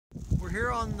We're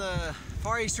here on the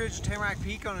far east ridge of Tamarack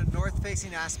Peak on a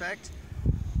north-facing aspect,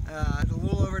 at a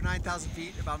little over 9,000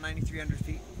 feet, about 9,300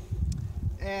 feet.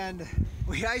 And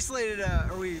we isolated,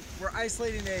 we were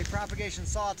isolating a propagation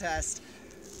saw test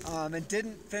and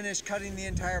didn't finish cutting the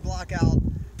entire block out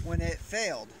when it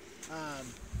failed.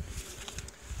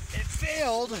 It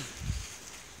failed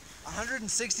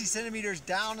 160 centimeters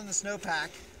down in the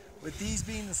snowpack, with these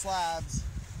being the slabs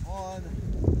on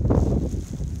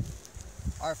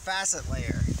our facet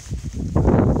layer.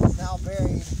 It's now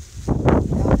buried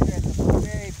down here at the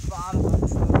very bottom of the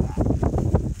snowpack.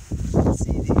 You can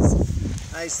see these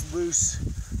nice, loose,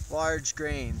 large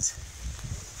grains.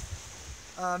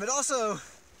 It also,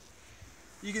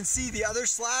 you can see the other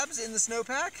slabs in the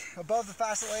snowpack. Above the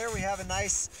facet layer, we have a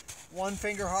nice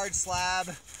one-finger hard slab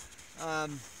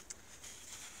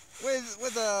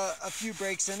with a few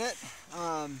breaks in it,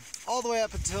 all the way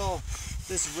up until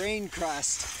this rain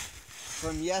crust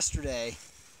from yesterday.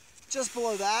 Just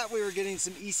below that, we were getting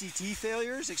some ECT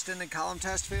failures, extended column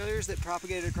test failures, that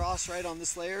propagated across right on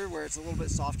this layer where it's a little bit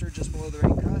softer just below the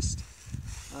rain crust.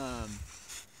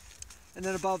 And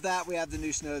then above that, we have the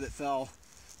new snow that fell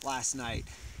last night.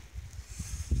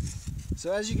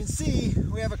 So as you can see,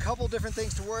 we have a couple different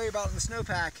things to worry about in the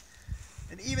snowpack.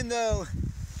 And even though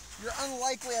you're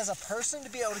unlikely as a person to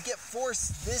be able to get force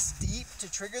this deep to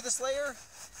trigger this layer,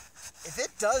 if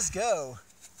it does go,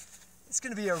 it's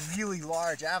going to be a really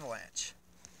large avalanche.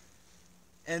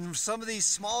 And some of these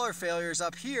smaller failures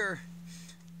up here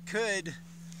could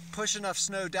push enough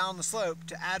snow down the slope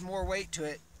to add more weight to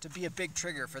it to be a big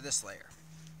trigger for this layer.